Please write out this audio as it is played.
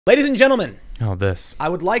Ladies and gentlemen, I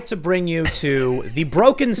would like to bring you to the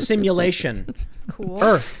broken simulation,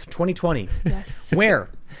 Earth 2020, where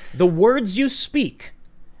the words you speak,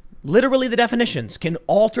 literally the definitions, can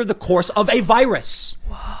alter the course of a virus.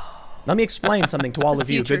 Whoa. Let me explain something to all of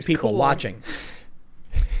you good people watching.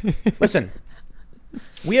 Listen,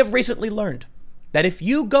 we have recently learned that if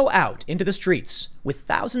you go out into the streets with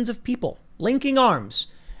thousands of people linking arms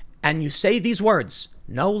and you say these words,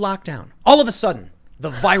 no lockdown, all of a sudden, the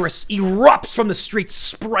virus erupts from the streets,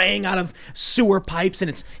 spraying out of sewer pipes, and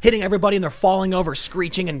it's hitting everybody, and they're falling over,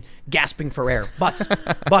 screeching and gasping for air.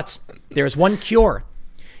 But there's one cure.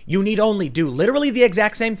 You need only do literally the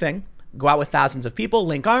exact same thing, go out with thousands of people,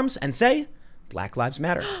 link arms, and say, Black Lives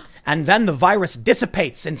Matter. And then the virus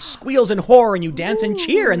dissipates and squeals in horror, and you dance and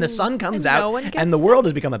cheer, and the sun comes out, and the world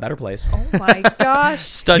has become a better place. Oh my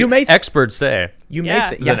gosh. Experts say. You may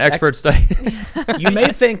yes, an expert study. You may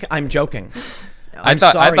think I'm joking. I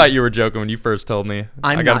thought you were joking when you first told me.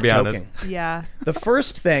 I gotta be honest. Yeah. The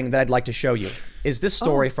first thing that I'd like to show you is this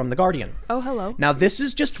story from The Guardian. Oh, hello. Now, this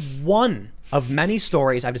is just one of many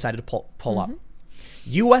stories I've decided to pull up.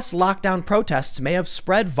 U.S. lockdown protests may have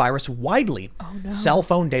spread virus widely. Oh, no. Cell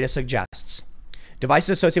phone data suggests. Devices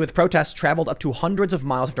associated with protests traveled up to hundreds of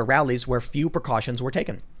miles after rallies where few precautions were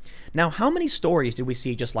taken. Now, how many stories did we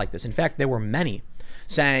see just like this? In fact, there were many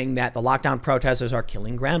saying that the lockdown protesters are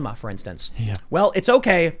killing grandma, for instance. Yeah. Well, it's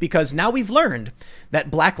okay because now we've learned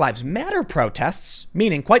that Black Lives Matter protests,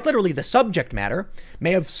 meaning quite literally the subject matter,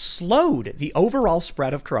 may have slowed the overall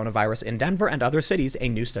spread of coronavirus in Denver and other cities, a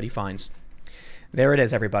new study finds. There it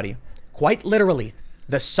is, everybody. Quite literally,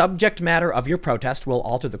 the subject matter of your protest will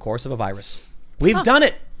alter the course of a virus. We've done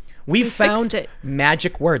it. We've found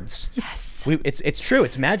magic words. Yes. It's true.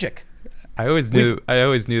 It's magic. I always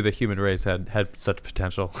knew the human race had such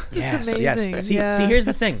potential. Yes. See, here's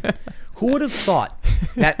the thing. Who would have thought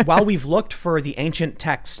that while we've looked for the ancient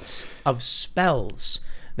texts of spells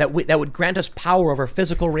that would grant us power over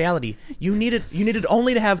physical reality, you needed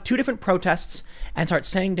only to have two different protests and start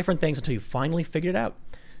saying different things until you finally figured it out.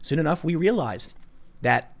 Soon enough, we realized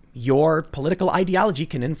that your political ideology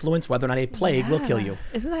can influence whether or not a plague will kill you.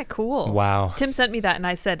 Isn't that cool? Wow. Tim sent me that and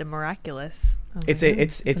I said miraculous. It's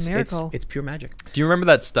a miracle. It's pure magic. Do you remember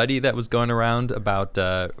that study that was going around about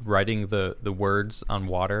writing the words on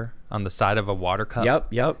water on the side of a water cup?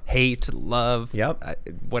 Yep. Hate, love,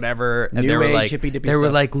 whatever. And New age, hippy dippy were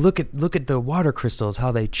like, look at the water crystals,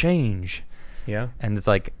 how they change. Yeah. And it's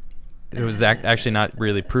like, it was actually not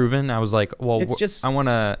really proven. I was like, well, I want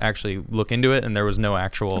to actually look into it, and there was no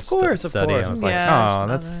actual study. I was like, oh,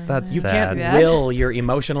 that's you sad. Can't will your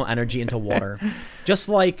emotional energy into water. Just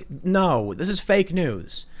like, no, this is fake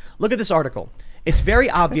news. Look at this article. It's very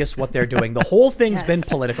obvious what they're doing. The whole thing's been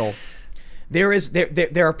political. There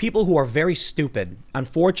are people who are very stupid,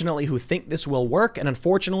 unfortunately, who think this will work, and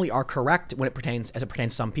unfortunately are correct when it pertains to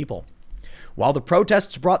some people. While the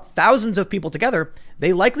protests brought thousands of people together,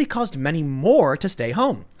 they likely caused many more to stay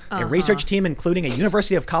home. A research team, including a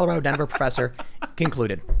University of Colorado Denver professor,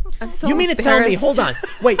 concluded. You mean to tell me, hold on,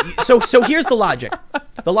 wait, so here's the logic.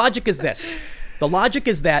 The logic is this. The logic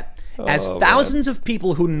is that as thousands of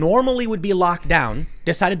people who normally would be locked down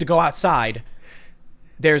decided to go outside,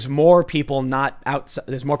 there's more people not outside,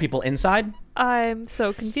 there's more people inside. I'm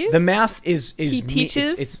so confused. The math is he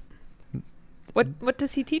teaches. What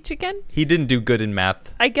does he teach again? He didn't do good in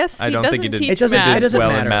math. I guess he I don't think he did. teach it doesn't, math. It doesn't well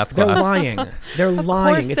matter. In math they're class. lying. They're lying.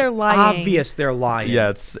 Of course It's they're lying. obvious they're lying.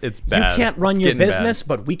 Yeah, it's bad. You can't run your business, bad.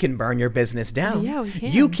 But we can burn your business down. Yeah, we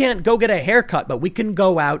can. You can't go get a haircut, but we can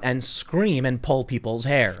go out and scream and pull people's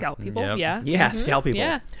hair. Scalp people, Yep. Yeah, scalp people.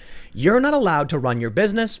 Yeah. You're not allowed to run your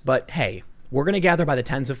business, but hey, we're going to gather by the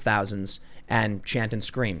tens of thousands and chant and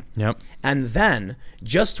scream. Yep. And then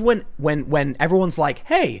just when everyone's like,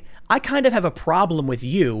 hey, I kind of have a problem with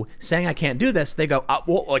you saying I can't do this, they go,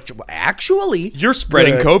 well, actually, you're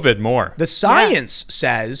spreading COVID more. The science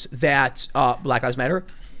says that Black Lives Matter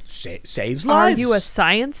saves lives. Are you a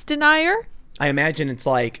science denier? I imagine it's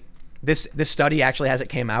like this study actually, as it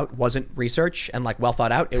came out, wasn't research and like well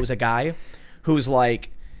thought out. It was a guy who's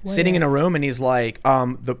like sitting in a room and he's like,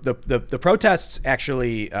 the protests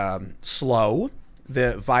actually slow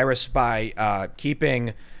the virus by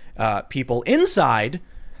keeping people inside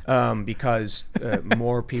because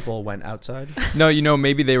more people went outside. No,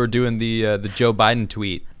 maybe they were doing the Joe Biden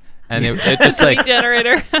tweet. And it just like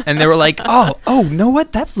generator. And they were like, oh, know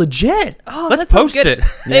what? That's legit. Oh, let's post it.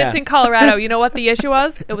 It's in Colorado. You know what the issue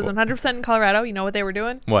was? It was 100% in Colorado. You know what they were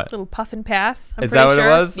doing? What? Little puff and pass. Is that what it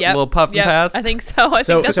was? Yep. A little puff and pass? I think so. I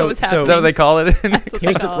think that's what was happening. Is that what they call it?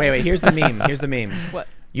 Here's the meme. Here's the meme. What?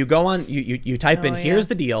 You go on, you type in, here's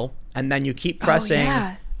the deal, and then you keep pressing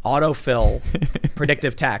autofill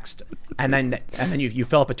predictive text, and then you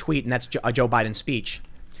fill up a tweet, and that's a Joe Biden speech.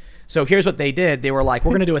 So here's what they did. They were like,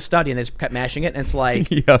 we're going to do a study, and they just kept mashing it. And it's like,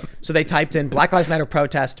 yep. So they typed in Black Lives Matter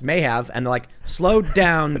protest may have, and they're like, slowed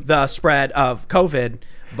down the spread of COVID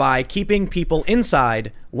by keeping people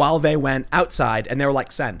inside while they went outside. And they were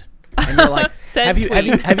like, send. And they're like, have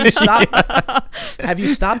you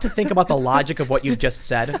stopped to think about the logic of what you've just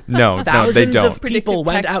said? No, Thousands they don't. of people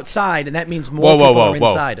went outside, and that means more people are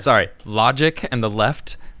inside. Sorry, logic and the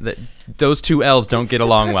left, those two L's don't get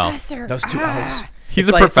along well. Those two L's. He's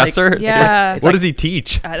a professor? Yeah. What does he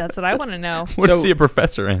teach? That's what I want to know. What is he a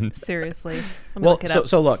professor in? Seriously.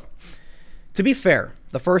 So look, to be fair,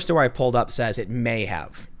 the first story I pulled up says it may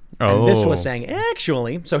have. Oh. And this was saying,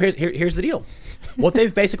 actually, so here's the deal. What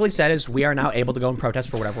they've basically said is we are now able to go and protest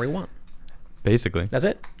for whatever we want. Basically. That's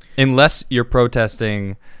it. Unless you're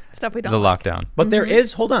protesting stuff we don't lockdown. But there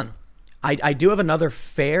is, hold on. I do have another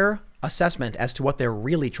fair assessment as to what they're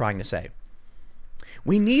really trying to say.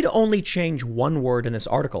 We need only change one word in this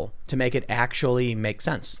article to make it actually make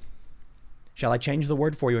sense. Shall I change the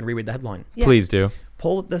word for you and reread the headline? Yeah. Please do.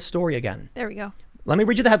 Pull up the story again. There we go. Let me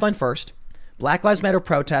read you the headline first. Black Lives Matter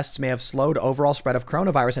protests may have slowed overall spread of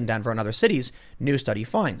coronavirus in Denver and other cities, new study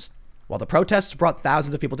finds. While the protests brought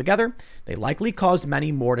thousands of people together, they likely caused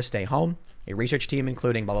many more to stay home. A research team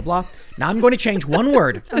including blah, blah, blah. Now I'm going to change one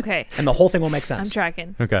word. Okay. And the whole thing will make sense. I'm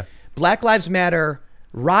tracking. Okay. Black Lives Matter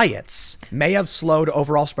riots may have slowed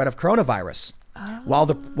overall spread of coronavirus. Oh.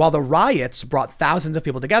 While the riots brought thousands of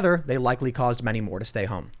people together, they likely caused many more to stay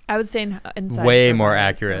home. I would say inside. Way more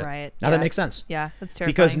accurate. Riot. Now that makes sense. Yeah, that's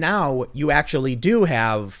terrifying. Because now you actually do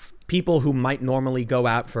have people who might normally go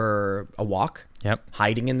out for a walk,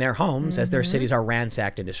 hiding in their homes as their cities are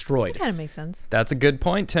ransacked and destroyed. That kind of makes sense. That's a good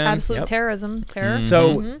point, Tim. Absolute terrorism. Terror. Mm-hmm.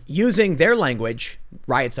 So using their language,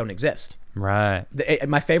 riots don't exist. Right.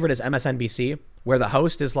 My favorite is MSNBC, where the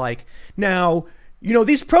host is like, now, you know,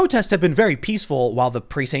 these protests have been very peaceful while the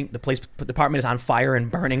police department is on fire and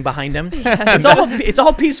burning behind him. It's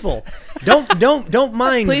all peaceful. Don't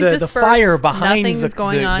mind the fire behind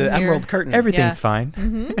the emerald curtain. Everything's fine.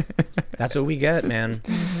 Mm-hmm. That's what we get, man.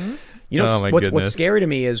 You know, what's scary to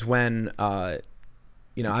me is when,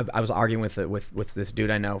 you know, I was arguing with this dude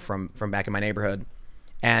I know from back in my neighborhood,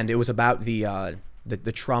 and it was about the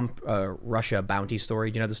Trump Russia bounty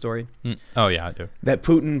story. Do you know the story? Oh yeah, I do. That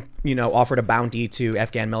Putin, you know, offered a bounty to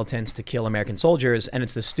Afghan militants to kill American soldiers, and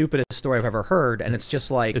it's the stupidest story I've ever heard. And it's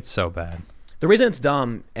just like, it's so bad. The reason it's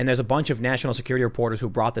dumb, and there's a bunch of national security reporters who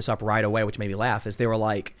brought this up right away, which made me laugh, is they were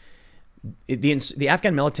like, the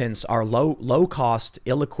Afghan militants are low cost,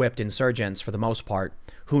 ill-equipped insurgents for the most part,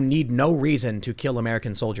 who need no reason to kill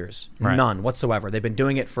American soldiers. Right. None whatsoever. They've been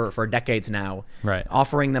doing it for decades now. Right.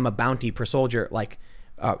 Offering them a bounty per soldier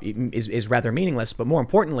is rather meaningless. But more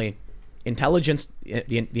importantly, the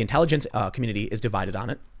intelligence community is divided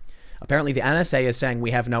on it. Apparently, the NSA is saying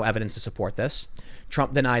we have no evidence to support this.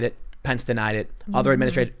 Trump denied it. Pence denied it. Other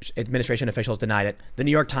administration officials denied it. The New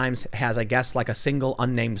York Times has, I guess, like a single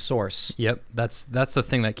unnamed source. Yep, that's the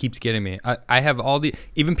thing that keeps getting me. I have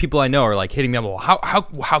even people I know are like hitting me up. Well,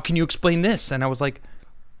 how can you explain this? And I was like,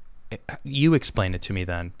 you explain it to me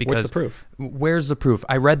then. Because what's the proof? Where's the proof?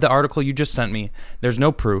 I read the article you just sent me. There's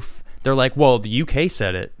no proof. They're like, well, the UK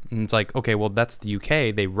said it. And it's like, okay, well, that's the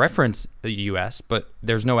UK. They reference the US, but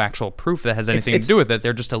there's no actual proof that has anything to do with it.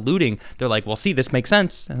 They're just alluding. They're like, well, see, this makes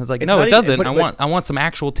sense. And it's like, no, it doesn't. I want some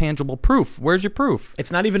actual tangible proof. Where's your proof?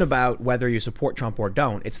 It's not even about whether you support Trump or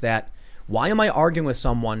don't. It's that, why am I arguing with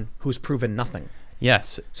someone who's proven nothing?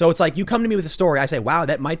 Yes. So it's like, you come to me with a story. I say, wow,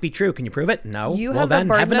 that might be true. Can you prove it? No. Well, then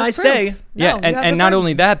have a nice day. Yeah. And not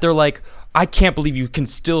only that, they're like, I can't believe you can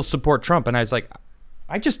still support Trump. And I was like,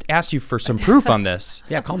 I just asked you for some proof on this.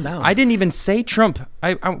 Yeah, calm down. I didn't even say Trump.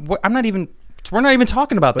 I'm not even. We're not even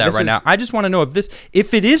talking about that right now. I just want to know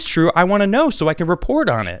if it is true. I want to know so I can report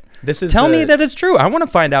on it. Tell me that it's true. I want to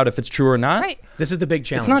find out if it's true or not. Right. This is the big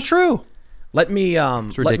challenge. It's not true.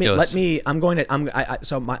 It's ridiculous. I'm going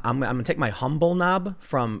to take my humble knob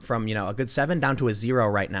from a good 7 down to a 0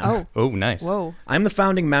 right now. Oh, nice. Whoa. I'm the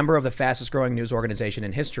founding member of the fastest growing news organization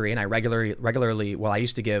in history, and I regularly, I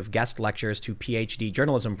used to give guest lectures to PhD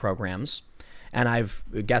journalism programs, and I've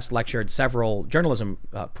guest lectured several journalism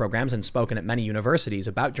programs and spoken at many universities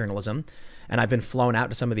about journalism, and I've been flown out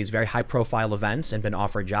to some of these very high profile events and been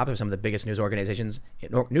offered jobs with some of the biggest news organizations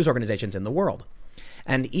in the world.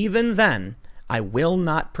 And even then, I will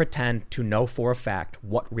not pretend to know for a fact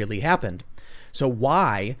what really happened. So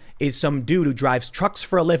why is some dude who drives trucks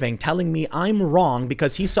for a living telling me I'm wrong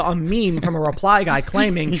because he saw a meme from a reply guy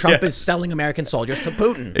claiming Trump is selling American soldiers to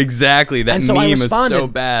Putin? Exactly. That meme is so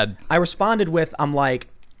bad. I responded with, I'm like,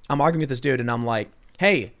 I'm arguing with this dude and I'm like,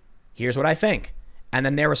 hey, here's what I think. And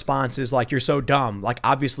then their response is like, you're so dumb. Like,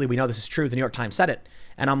 obviously we know this is true. The New York Times said it.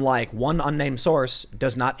 And I'm like, one unnamed source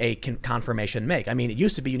does not a confirmation make. I mean, it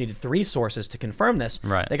used to be you needed 3 sources to confirm this.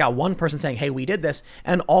 Right. They got one person saying, hey, we did this,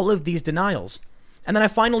 and all of these denials. And then I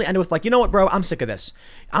finally ended with like, you know what, bro, I'm sick of this.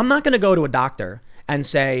 I'm not going to go to a doctor and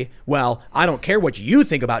say, well, I don't care what you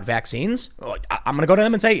think about vaccines. I'm going to go to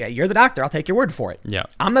them and say, yeah, you're the doctor. I'll take your word for it. Yeah.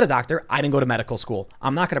 I'm not a doctor. I didn't go to medical school.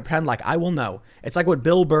 I'm not going to pretend like I will know. It's like what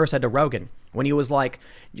Bill Burr said to Rogan when he was like,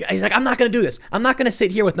 he's like, I'm not going to do this. I'm not going to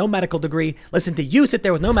sit here with no medical degree, listen to you sit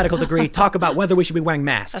there with no medical degree, talk about whether we should be wearing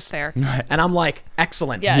masks. That's fair. And I'm like,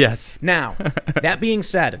 excellent. Yes. Now, that being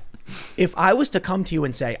said, if I was to come to you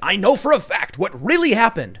and say, I know for a fact what really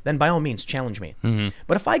happened, then by all means, challenge me. Mm-hmm.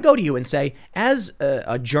 But if I go to you and say, as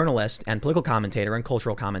a journalist and political commentator and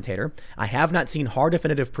cultural commentator, I have not seen hard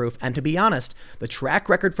definitive proof. And to be honest, the track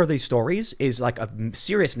record for these stories is like a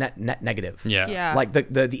serious net negative. Yeah. Like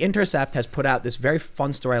the Intercept has put out this very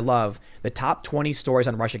fun story I love, the top 20 stories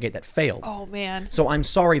on Russiagate that failed. Oh, man. So I'm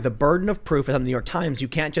sorry, the burden of proof is on the New York Times. You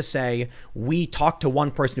can't just say, we talked to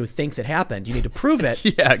one person who thinks it happened. You need to prove it.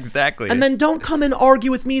 Yeah, exactly. And then don't come and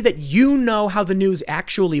argue with me that you know how the news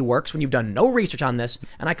actually works when you've done no research on this.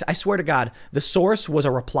 And I swear to God, the source was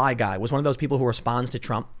a reply guy, was one of those people who responds to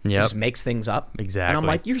Trump, just makes things up. Exactly. And I'm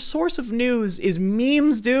like, your source of news is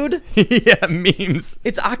memes, dude. Yeah, memes.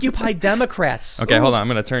 It's Occupy Democrats. Okay, hold on. I'm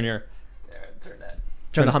going to turn your...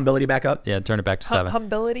 Turn the humility back up. Yeah, turn it back to 7.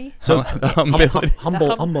 Humility? So Humbility.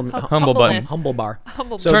 humble humbleness. humble bar.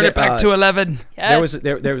 Humble So Turn the- it back to 11. Yes.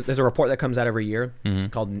 There's a report that comes out every year Mm-hmm.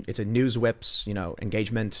 called, it's a News Whips,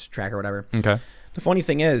 engagement tracker or whatever. Okay. The funny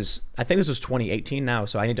thing is, I think this was 2018 now,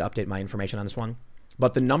 so I need to update my information on this one.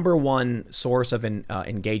 But the number one source of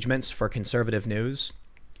engagements for conservative news,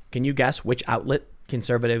 can you guess which outlet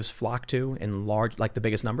conservatives flock to in large, like the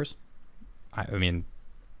biggest numbers? I mean,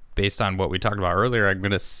 based on what we talked about earlier, I'm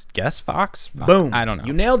going to guess Fox. Boom. I don't know.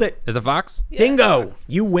 You nailed it. Is it Fox? Yeah, Bingo. Fox.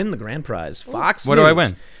 You win the grand prize. Fox What do I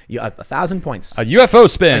News. win? 1,000 points. A UFO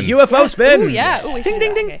spin. A UFO spin. Ooh, yeah. Ooh, we should Ding,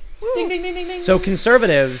 do ding, that. ding. Okay. Ding, ding, ding, ding. So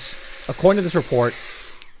conservatives, according to this report,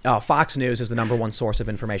 Fox News is the number one source of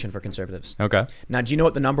information for conservatives. Okay. Now, do you know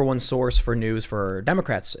what the number one source for news for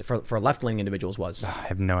Democrats, for left-leaning individuals was? I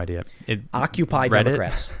have no idea. Occupy Reddit?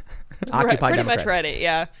 Democrats. Occupy Pretty Democrats. much Reddit,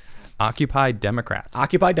 yeah. Occupy Democrats.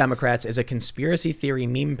 Occupy Democrats is a conspiracy theory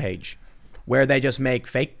meme page where they just make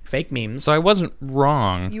fake memes. So I wasn't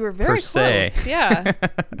wrong. You were very per se. close. Yeah.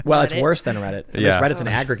 Well, it's Reddit. worse than Reddit. Because Yeah. Reddit's an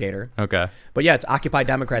aggregator. Okay. But yeah, it's Occupy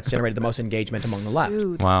Democrats generated the most engagement among the left.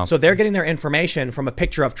 Dude. Wow. So they're getting their information from a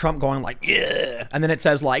picture of Trump going like, yeah. And then it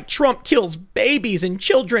says like, Trump kills babies and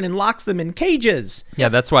children and locks them in cages. Yeah,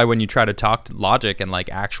 that's why when you try to talk logic and like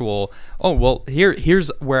actual, oh, well, here's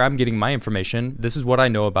where I'm getting my information. This is what I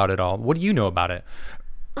know about it all. What do you know about it?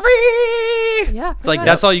 Yeah. It's like,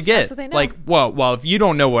 that's all you get. That's what they know. Like, well, if you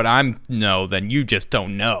don't know what I know, then you just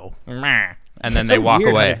don't know. And then It's they so walk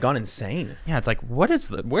weird how away. They've gone insane. Yeah, it's like, where's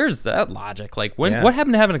that logic? Like, Yeah. what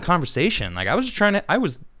happened to having a conversation? Like, I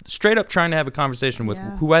was straight up trying to have a conversation with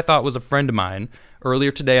Yeah. who I thought was a friend of mine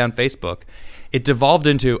earlier today on Facebook. It devolved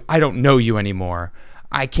into, I don't know you anymore.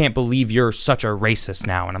 I can't believe you're such a racist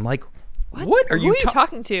now. And I'm like, what are Who you are you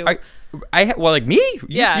talking to? Well, like me?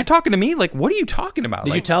 Yeah. You're talking to me? Like, what are you talking about?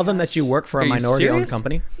 Did you Like, tell them that you work for Are a you minority-owned serious?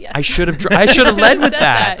 company? Yes. I should have led with Said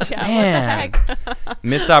that. Yeah, Man. what the heck?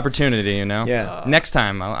 Missed opportunity, you know? Yeah. Next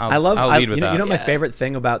time, I'll I lead with you know, that. you know what my Yeah. favorite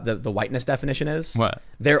thing about the whiteness definition is? What?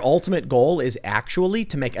 Their ultimate goal is actually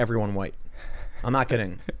to make everyone white. I'm not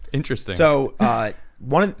kidding. Interesting. So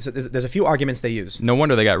there's a few arguments they use. No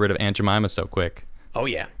wonder they got rid of Aunt Jemima so quick. Oh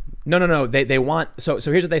yeah. No. They want so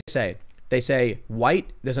here's what they say. They say white.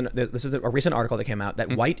 This is a recent article that came out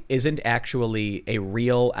that white isn't actually a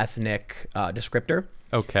real ethnic descriptor.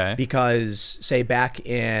 Okay. Because say back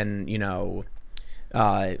in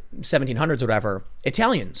 1700s or whatever,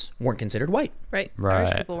 Italians weren't considered white. Right. Right.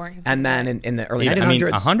 Irish people weren't considered And then in the early I 1900s,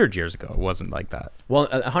 mean, 100 years ago, it wasn't like that. well,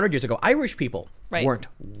 100 years ago, Irish people Right. weren't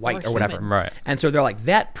white Or or whatever. human. Right. And so they're like,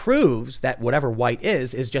 that proves that whatever white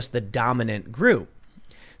is just the dominant group.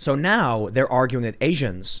 So now they're arguing that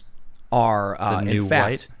Asians are, The new in fact,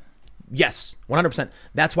 white? yes, 100%.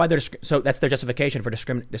 That's why that's their justification for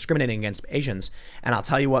discriminating against Asians. And I'll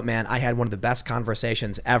tell you what, man, I had one of the best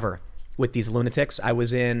conversations ever with these lunatics. I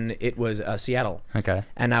was in Seattle. Okay.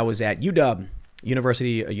 And I was at UW,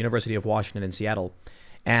 University of Washington in Seattle.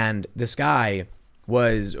 And this guy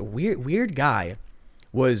was a weird guy.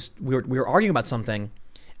 We were arguing about something,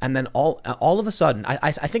 and then all of a sudden,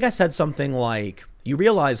 I think I said something like, you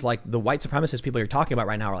realize like the white supremacist people you're talking about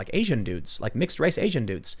right now are like Asian dudes, like mixed race Asian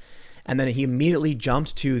dudes. And then he immediately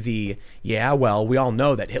jumped to the, yeah, well, we all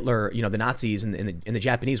know that Hitler, the Nazis and the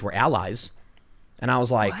Japanese were allies. And I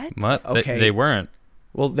was like, what? Okay. They weren't.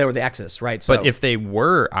 Well, they were the Axis, right? So but if they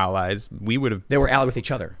were allies, we would have... They were allied with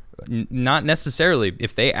each other. Not necessarily.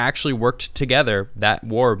 If they actually worked together, that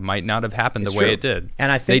war might not have happened the way it did.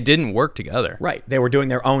 And I think... They didn't work together. Right. They were doing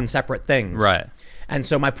their own separate things. Right. And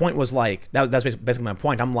so my point was like, that's basically my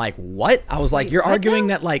point. I'm like, what? I was like, you're arguing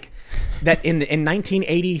that that in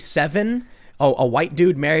 1987, a white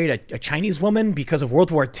dude married a Chinese woman because of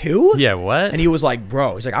World War II? Yeah, what? And he was like,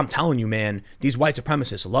 bro, he's like, I'm telling you, man, these white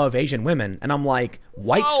supremacists love Asian women. And I'm like,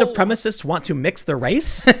 white supremacists want to mix the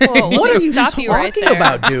race? What are you talking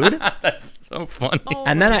about, dude? That's so funny.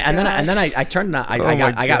 And then I turned and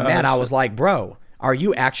I got mad. I was like, bro, are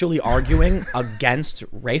you actually arguing against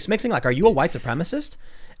race mixing? Like, are you a white supremacist?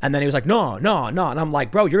 And then he was like, no. And I'm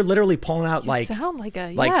like, bro, you're literally pulling out sound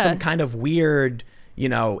like some kind of weird,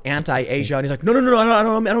 anti-Asia. And he's like, no, I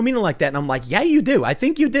don't mean it like that. And I'm like, yeah, you do. I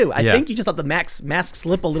think you do. I think you just let the mask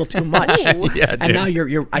slip a little too much. Yeah, and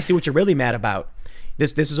now I see what you're really mad about.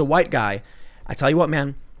 This is a white guy. I tell you what,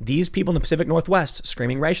 man, these people in the Pacific Northwest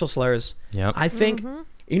screaming racial slurs. Yep. I think,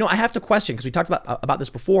 I have to question, because we talked about this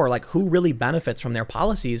before, like who really benefits from their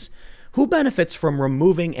policies? Who benefits from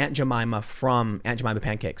removing Aunt Jemima from Aunt Jemima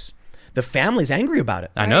pancakes? The family's angry about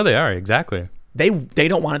it. I know they are, exactly. They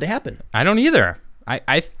don't want it to happen. I don't either.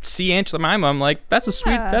 I see Aunt Jemima, I'm like, that's a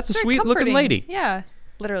sweet looking lady. Yeah.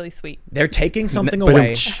 Literally sweet. They're taking something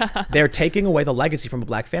away. They're taking away the legacy from a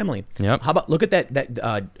black family. Yep. How about look at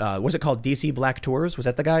that what's it called? DC Black Tours? Was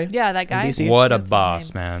that the guy? Yeah, that guy. What a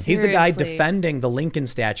boss, man. He's the guy defending the Lincoln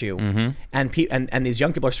statue, and these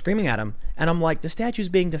young people are screaming at him. And I'm like, the statue's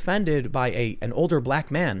being defended by an older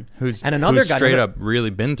black man who's guy straight up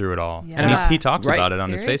really been through it all. Yeah. And he talks about it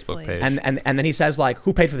on his Facebook page. And then he says, like,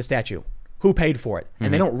 who paid for the statue? Who paid for it?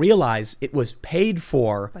 And they don't realize it was paid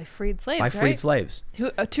for by freed slaves.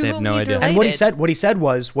 To whom he's related. And what he said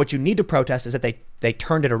was, what you need to protest is that they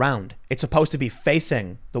turned it around. It's supposed to be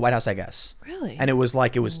facing the White House, I guess. Really? And it was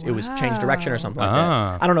changed direction or something like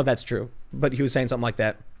that. I don't know if that's true, but he was saying something like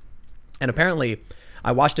that. And apparently,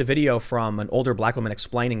 I watched a video from an older black woman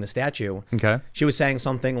explaining the statue. Okay. She was saying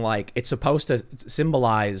something like, it's supposed to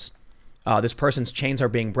symbolize this person's chains are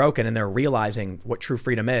being broken and they're realizing what true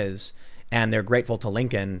freedom is. And they're grateful to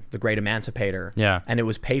Lincoln, the great emancipator. Yeah. And it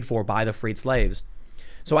was paid for by the freed slaves.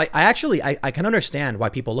 So I actually can understand why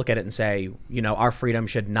people look at it and say, our freedom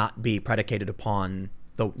should not be predicated upon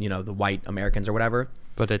the white Americans or whatever.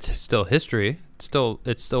 But it's still history. It's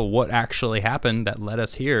still what actually happened that led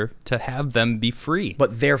us here to have them be free.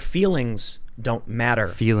 But their feelings don't matter.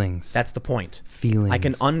 Feelings. That's the point. Feelings. I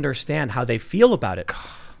can understand how they feel about it.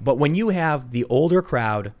 But when you have the older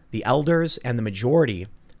crowd, the elders, and the majority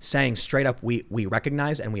saying straight up, we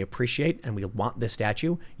recognize and we appreciate and we want this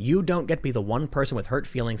statue, you don't get to be the one person with hurt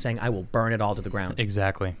feelings saying, I will burn it all to the ground.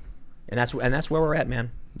 Exactly. And that's where we're at, man.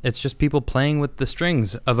 It's just people playing with the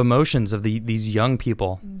strings of emotions of these young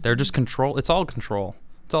people. They're just control. It's all control.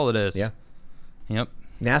 That's all it is. Yeah. Yep.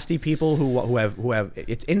 Nasty people who have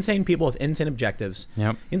it's insane people with insane objectives.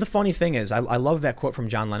 Yep. The funny thing is, I love that quote from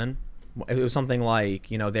John Lennon. It was something like,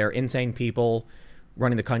 they're insane people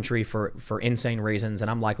running the country for insane reasons, and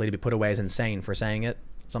I'm likely to be put away as insane for saying it.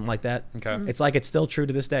 Something like that. Okay. It's like it's still true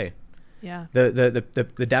to this day. Yeah.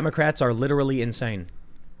 The Democrats are literally insane.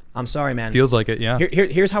 I'm sorry, man. Feels like it, yeah.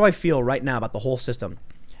 Here's how I feel right now about the whole system.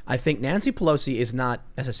 I think Nancy Pelosi is not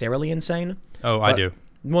necessarily insane. Oh, I do.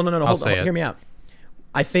 Well, no. Hold on. Hear me out.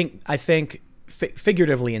 I think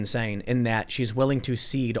figuratively insane in that she's willing to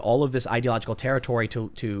cede all of this ideological territory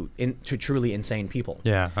to truly insane people.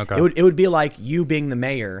 Yeah, okay. It would be like you being the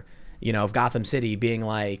mayor, of Gotham City, being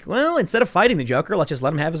like, well, instead of fighting the Joker, let's just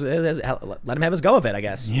let him have his go of it, I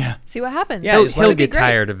guess. Yeah. See what happens. Yeah, he'll get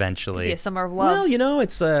tired eventually. Be a summer of love. Well,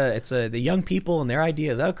 it's the young people and their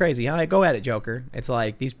ideas. Oh, crazy! All right, go at it, Joker. It's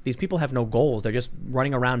like these people have no goals. They're just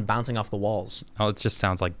running around bouncing off the walls. Oh, it just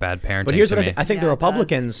sounds like bad parenting. But here's what I think: the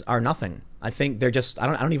Republicans are nothing. I think they're just I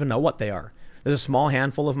don't even know what they are. There's a small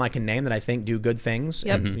handful of them I can name that I think do good things.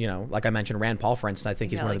 Yep. And, like I mentioned, Rand Paul, for instance, I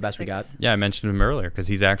think he's one of the best we got. Yeah, I mentioned him earlier because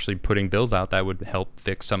he's actually putting bills out that would help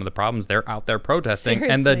fix some of the problems. They're out there protesting,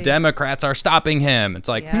 Seriously. and the Democrats are stopping him. It's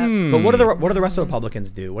like, But what do the rest of the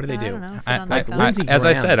Republicans do? What do they do? I don't know. As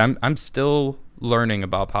I said, I'm still learning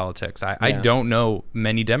about politics. I don't know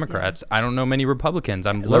many Democrats. I don't know many Republicans.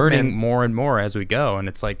 I'm learning more and more as we go, and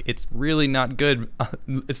it's like it's really not good.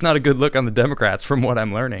 It's not a good look on the Democrats from what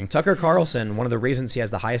I'm learning. Tucker Carlson, one of the reasons he has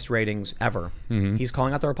the highest ratings ever, he's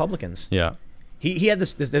calling out the Republicans. Yeah. He had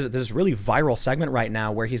there's this really viral segment right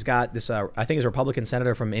now where he's got this I think he's a Republican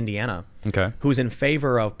senator from Indiana, who's in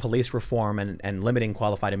favor of police reform and limiting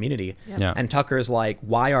qualified immunity. Yeah. And Tucker's like,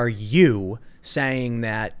 why are you saying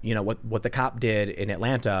that, you know, what the cop did in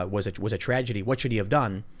Atlanta was a tragedy? What should he have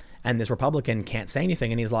done? And this Republican can't say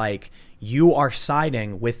anything, and he's like, "You are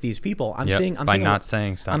siding with these people." I'm seeing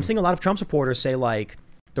a lot of Trump supporters say like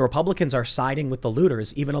the Republicans are siding with the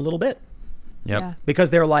looters even a little bit. Yep. Yeah.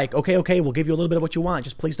 Because they're like, okay, we'll give you a little bit of what you want.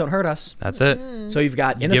 Just please don't hurt us. That's it. So you've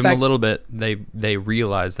got Give them a little bit. They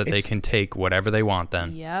realize that they can take whatever they want.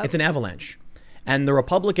 Then it's an avalanche. And the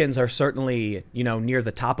Republicans are certainly, you know, near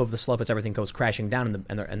the top of the slope as everything goes crashing down,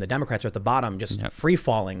 and the Democrats are at the bottom, just free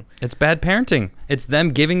falling. It's bad parenting. It's them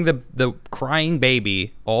giving the crying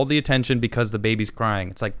baby all the attention because the baby's crying.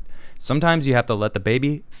 It's like sometimes you have to let the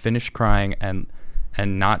baby finish crying and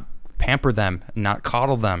not pamper them, not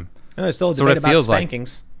coddle them. And there's still a debate about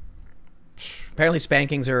spankings. Apparently,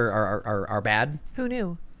 spankings are bad. Who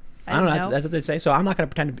knew? I don't know. That's what they say. So I'm not going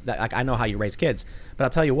to pretend like I know how you raise kids, but I'll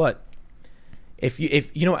tell you what. If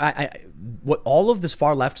you know, what all of this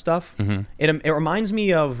far left stuff, it reminds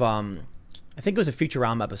me of I think it was a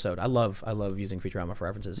Futurama episode. I love using Futurama for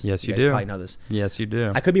references. Yes, you guys do. Probably know this. Yes, you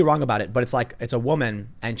do. I could be wrong about it, but it's like it's a woman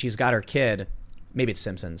and she's got her kid. Maybe it's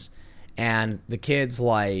Simpsons, and the kid's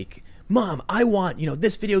like, "Mom, I want, you know,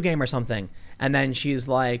 this video game or something." And then she's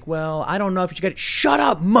like, "Well, I don't know if you should get it." "Shut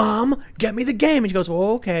up, Mom! Get me the game." And she goes,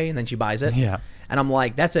 "Well, okay." And then she buys it. Yeah. And I'm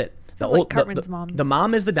like, that's it. The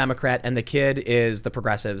mom is the Democrat and the kid is the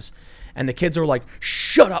progressives. And the kids are like,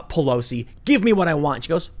 "Shut up, Pelosi. Give me what I want." She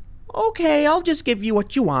goes, "Okay, I'll just give you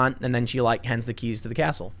what you want." And then she like hands the keys to the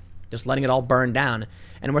castle, just letting it all burn down.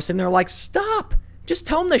 And we're sitting there like, stop. Just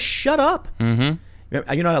tell them to shut up. Mm-hmm.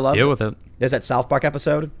 You know what I love? Deal with it. There's that South Park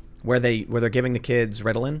episode where they're giving the kids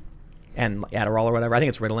Ritalin and Adderall or whatever. I think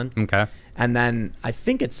it's Ritalin. Okay. And then I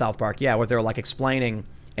think it's South Park, where they're like explaining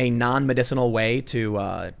a non-medicinal way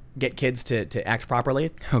to get kids to act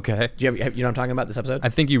properly. Okay. You know what I'm talking about, this episode? I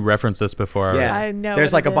think you referenced this before. Yeah. I know.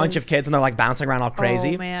 There's like a bunch of kids and they're like bouncing around all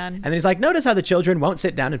crazy. Oh, man. And then he's like, "Notice how the children won't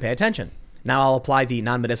sit down and pay attention. Now I'll apply the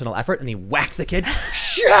non-medicinal effort." And he whacks the kid.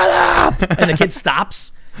 "Shut up!" And the kid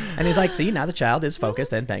stops. And he's like, "See, now the child is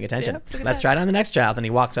focused and paying attention. Let's try it on the next child." And he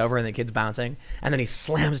walks over and the kid's bouncing. And then he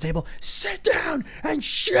slams the table. "Sit down and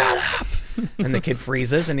shut up." And the kid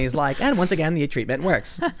freezes and he's like, and once again, the treatment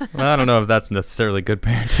works. Well, I don't know if that's necessarily good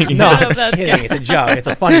parenting. No, I'm kidding. It's a joke. It's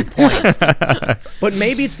a funny point. But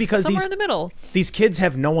maybe it's because somewhere in the middle, these kids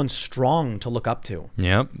have no one strong to look up to.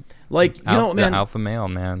 Yep. Like, you know, man. The alpha male,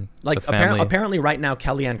 man. Like, apparently right now,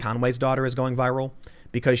 Kellyanne Conway's daughter is going viral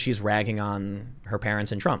because she's ragging on her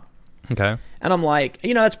parents and Trump. Okay. And I'm like,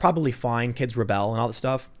 you know, that's probably fine. Kids rebel and all that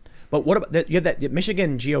stuff. But what about you have that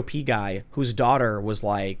Michigan GOP guy whose daughter was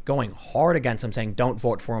like going hard against him, saying, "Don't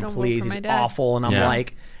vote for him, please. He's awful." And I'm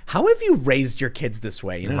like, how have you raised your kids this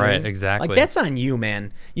way? You know what I mean? Exactly. Like, that's on you,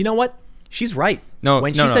 man. You know what? She's right.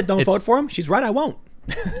 When she said don't vote for him, she's right. I won't.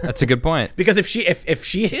 That's a good point. Because if she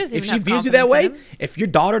views you that way, if your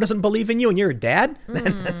daughter doesn't believe in you and you're a dad,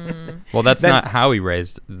 then well, that's not how he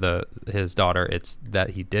raised his daughter. It's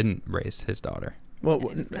that he didn't raise his daughter. Well,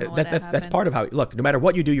 that's part of how. Look, no matter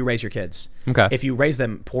what you do, you raise your kids. Okay. If you raise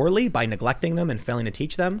them poorly by neglecting them and failing to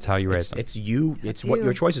teach them, that's how you raise them. It's you. It's what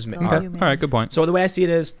your choices make. Okay. All right. Good point. So the way I see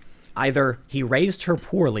it is, either he raised her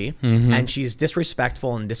poorly and she's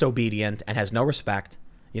disrespectful and disobedient and has no respect.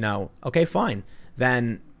 You know, okay, fine.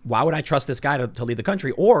 Then why would I trust this guy to lead the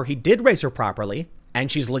country? Or he did raise her properly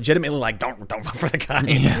and she's legitimately like, don't vote for the guy.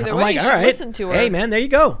 Yeah. I'm like, all right, listen to her. Hey man, there you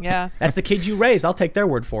go. Yeah. That's the kid you raised. I'll take their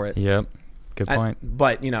word for it. Yep. Good point.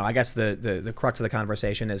 But, you know, I guess the crux of the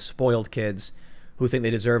conversation is spoiled kids who think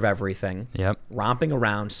they deserve everything. Yep. Romping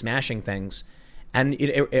around, smashing things. And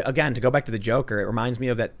again, to go back to the Joker, it reminds me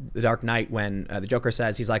of The Dark Knight when the Joker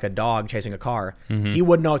says he's like a dog chasing a car. He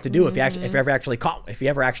wouldn't know what to do if he ever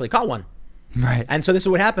actually caught one. Right. And so this is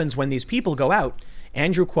what happens when these people go out.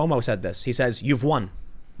 Andrew Cuomo said this. He says, "You've won.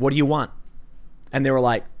 What do you want?" And they were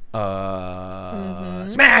like,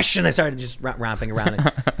 smash, and they started just romping around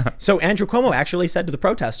it. So Andrew Cuomo actually said to the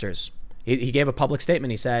protesters, he gave a public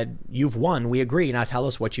statement. He said, "You've won. We agree. Now tell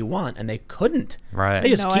us what you want." And they couldn't. Right. They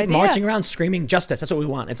just keep marching around screaming justice. That's what we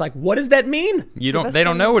want. It's like, what does that mean? They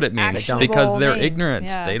don't know what it means because they're names. ignorant.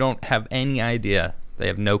 Yeah. They don't have any idea. They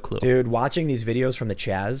have no clue. Dude, watching these videos from the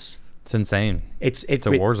Chaz, it's insane. It's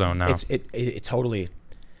a war zone now. It totally.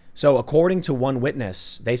 So according to one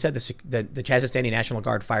witness, they said the Chazastani National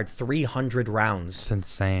Guard fired 300 rounds. It's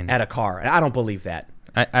insane. At a car. And I don't believe that.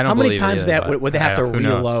 I don't How many believe times either, would they have to who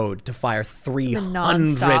knows? reload to fire 300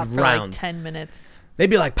 non-stop rounds? for like 10 minutes. They'd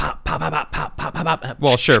be like pop, pop, pop, pop, pop, pop, pop, pop.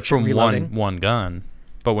 Well, sure, from reloading. one gun.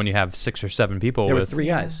 But when you have 6 or 7 people, There were 3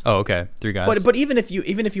 guys. Oh, okay, 3 guys. But even if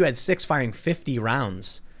you had 6 firing 50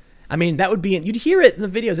 rounds, I mean that would be you'd hear it in the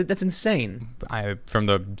videos. That's insane. From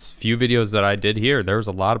the few videos that I did hear, there was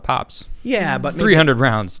a lot of pops. Yeah, but 300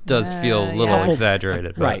 rounds does feel a little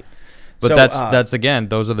exaggerated, right? But So, that's again,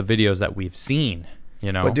 those are the videos that we've seen.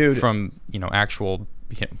 But dude, from actual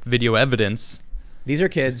video evidence. These are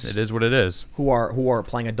kids. It is what it is. Who are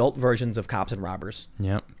playing adult versions of cops and robbers.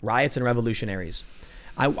 Yep. Riots and revolutionaries.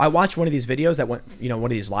 I watched one of these videos that went, one of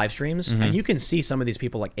these live streams, and you can see some of these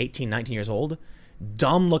people like 18, 19 years old,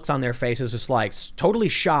 dumb looks on their faces, just like totally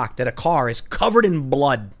shocked that a car is covered in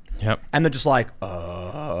blood. Yep. And they're just like,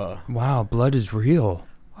 wow, blood is real.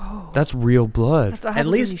 Whoa. That's real blood. That's at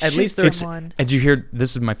least there's. And did you hear?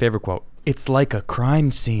 This is my favorite quote. It's like a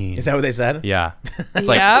crime scene. Is that what they said? Yeah. It's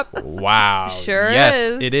Yep. like, wow. Sure yes,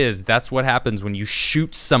 is. it is. That's what happens when you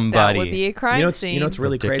shoot somebody. That would be a crime scene. You know what's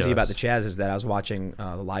really crazy about Ridiculous. the Chaz is that I was watching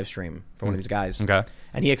the live stream from one of these guys. Okay.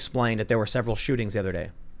 And he explained that there were several shootings the other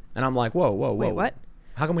day. And I'm like, whoa. Wait, what?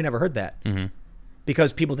 How come we never heard that?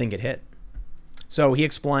 Because people didn't get hit. So he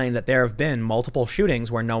explained that there have been multiple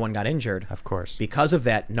shootings where no one got injured. Of course. Because of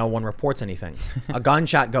that, no one reports anything. A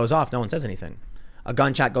gunshot goes off, no one says anything. A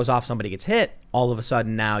gunshot goes off, somebody gets hit, all of a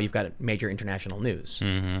sudden now you've got major international news.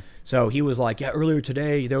 So he was like, yeah, earlier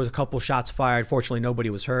today there was a couple shots fired. Fortunately, nobody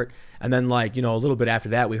was hurt. And then a little bit after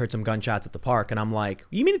that, we heard some gunshots at the park. And I'm like,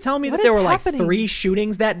 you mean to tell me that there were like 3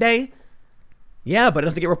 shootings that day? Yeah, but it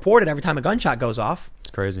doesn't get reported every time a gunshot goes off. It's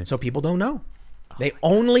crazy. So people don't know. They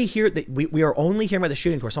only hear that we are only hearing about the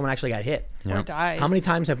shootings where someone actually got hit. Or dies. How many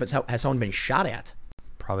times has someone been shot at?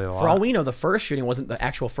 Probably a lot. For all we know, the first shooting wasn't the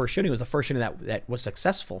actual first shooting. It was the first shooting that was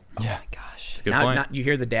successful. Yeah. Oh my gosh. It's a good point. Now you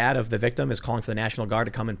hear the dad of the victim is calling for the National Guard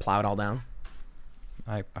to come and plow it all down.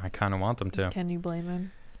 I kind of want them to. Can you blame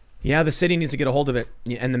him? Yeah, the city needs to get a hold of it.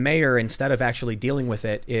 And the mayor, instead of actually dealing with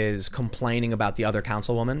it, is complaining about the other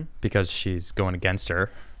councilwoman. Because she's going against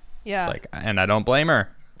her. Yeah. It's like, and I don't blame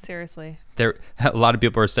her. Seriously. A lot of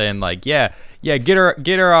people are saying like, yeah, get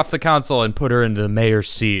her off the council and put her into the mayor's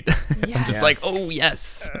seat. I'm just like, oh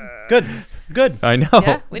yes, good. I know.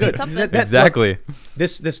 Yeah, we need something. Exactly. Look,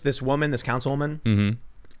 this woman, this councilwoman,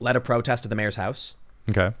 led a protest at the mayor's house.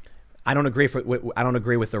 Okay. I don't agree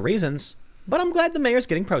with the reasons, but I'm glad the mayor's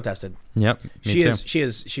getting protested. Yep. She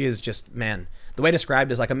is just, man. The way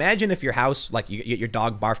described is like, imagine if your house, like your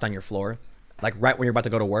dog barfed on your floor. Like right when you're about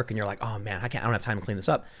to go to work and you're like, oh man, I don't have time to clean this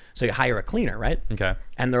up. So you hire a cleaner, right? Okay.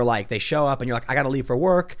 And they show up and you're like, I got to leave for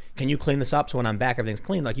work. Can you clean this up so when I'm back, everything's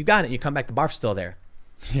clean? Like, you got it. And you come back, the barf's still there.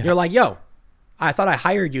 Yeah. You're like, yo, I thought I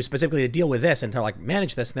hired you specifically to deal with this and to like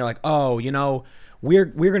manage this. And they're like, oh, we're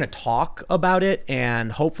going to talk about it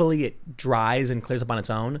and hopefully it dries and clears up on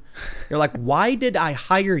its own. You're like, why did I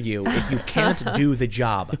hire you if you can't do the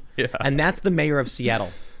job? Yeah. And that's the mayor of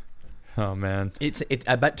Seattle. Oh man.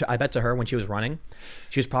 I bet to her when she was running,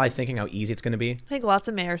 she was probably thinking how easy it's going to be. I think lots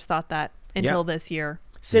of mayors thought that until this year.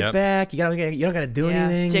 Sit back. You don't got to do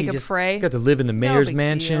anything. Jacob Frey. You got to live in the mayor's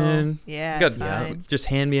mansion. Deal. Yeah. You got, just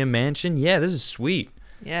hand me a mansion. Yeah, this is sweet.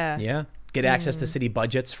 Yeah. Yeah. Get access to city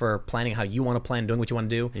budgets for planning how you want to plan, doing what you want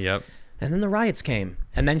to do. Yep. And then the riots came.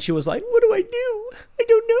 And then she was like, what do I do? I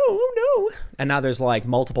don't know. Oh no. And now there's like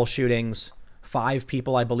multiple shootings. 5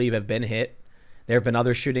 people, I believe, have been hit. There have been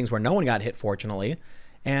other shootings where no one got hit, fortunately,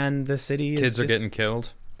 and the city kids are getting killed.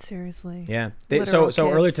 Seriously. Yeah.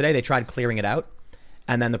 So earlier today they tried clearing it out,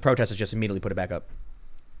 and then the protesters just immediately put it back up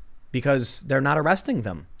because they're not arresting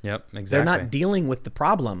them. Yep. Exactly. They're not dealing with the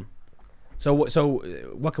problem. So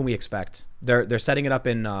what can we expect? They're setting it up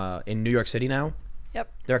in New York City now.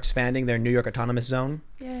 Yep. They're expanding their New York autonomous zone.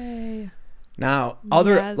 Yay. Now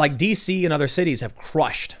like DC and other cities have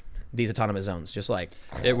crushed these autonomous zones, just like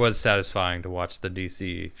it was satisfying to watch the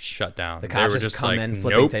DC shut down. The cops just come in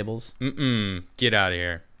flipping tables. Get out of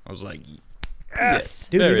here. I was like, yes,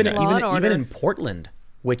 dude. Even in Portland,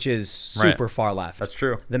 which is super far left. That's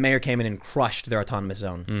true. The mayor came in and crushed their autonomous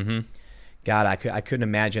zone. God, I couldn't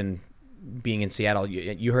imagine being in Seattle.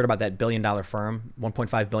 You heard about that $1 billion firm,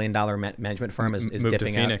 $1.5 billion management firm is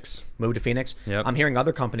dipping out. Moved to Phoenix. Yep. I'm hearing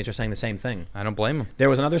other companies are saying the same thing. I don't blame them.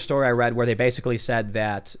 There was another story I read where they basically said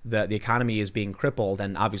that the economy is being crippled,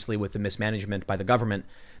 and obviously with the mismanagement by the government,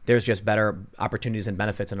 there's just better opportunities and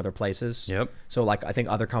benefits in other places. Yep. So like I think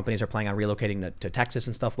other companies are planning on relocating to Texas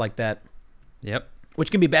and stuff like that. Yep.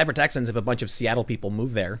 Which can be bad for Texans if a bunch of Seattle people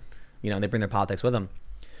move there, and they bring their politics with them.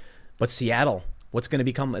 But Seattle, what's going to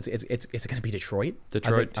become? Is it going to be Detroit?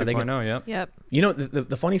 Detroit 2.0. Yep. Yep.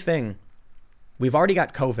 The funny thing, we've already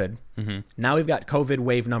got COVID. Now we've got COVID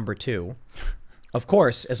wave number 2. Of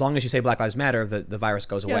course, as long as you say Black Lives Matter, the virus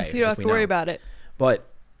goes away. Yes, you don't have to worry about it. But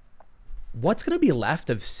what's going to be left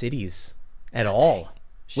of cities at all?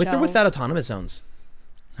 With or without autonomous zones?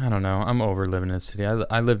 I don't know. I'm over living in a city.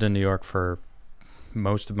 I lived in New York for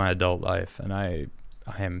most of my adult life, and I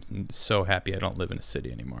am so happy I don't live in a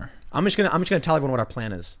city anymore. I'm just gonna tell everyone what our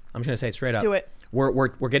plan is. I'm just gonna say it straight up. Do it.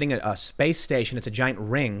 We're getting a space station. It's a giant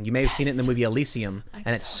ring. You may have seen it in the movie Elysium,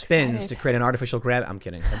 and it spins to create an artificial gravity. I'm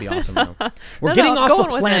kidding. That'd be awesome though. We're getting off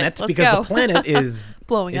the planet because the planet is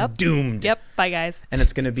blowing up, doomed. Yep. Bye guys. And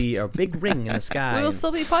it's gonna be a big ring in the sky. We will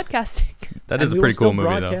still be podcasting. That is a pretty cool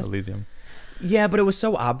movie though, Elysium. Yeah, but it was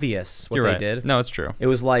so obvious what they did. No, it's true. It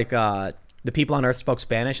was like the people on Earth spoke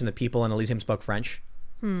Spanish and the people in Elysium spoke French.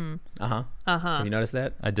 Have you noticed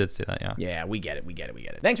that? I did see that, yeah. Yeah, we get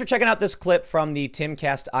it. Thanks for checking out this clip from the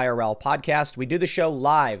Timcast IRL podcast. We do the show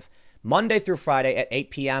live Monday through Friday at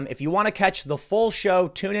 8 p.m. If you want to catch the full show,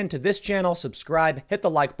 tune in to this channel, subscribe, hit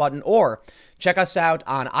the like button, or check us out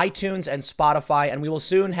on iTunes and Spotify, and we will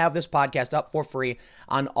soon have this podcast up for free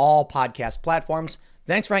on all podcast platforms.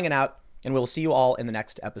 Thanks for hanging out, and we'll see you all in the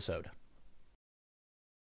next episode.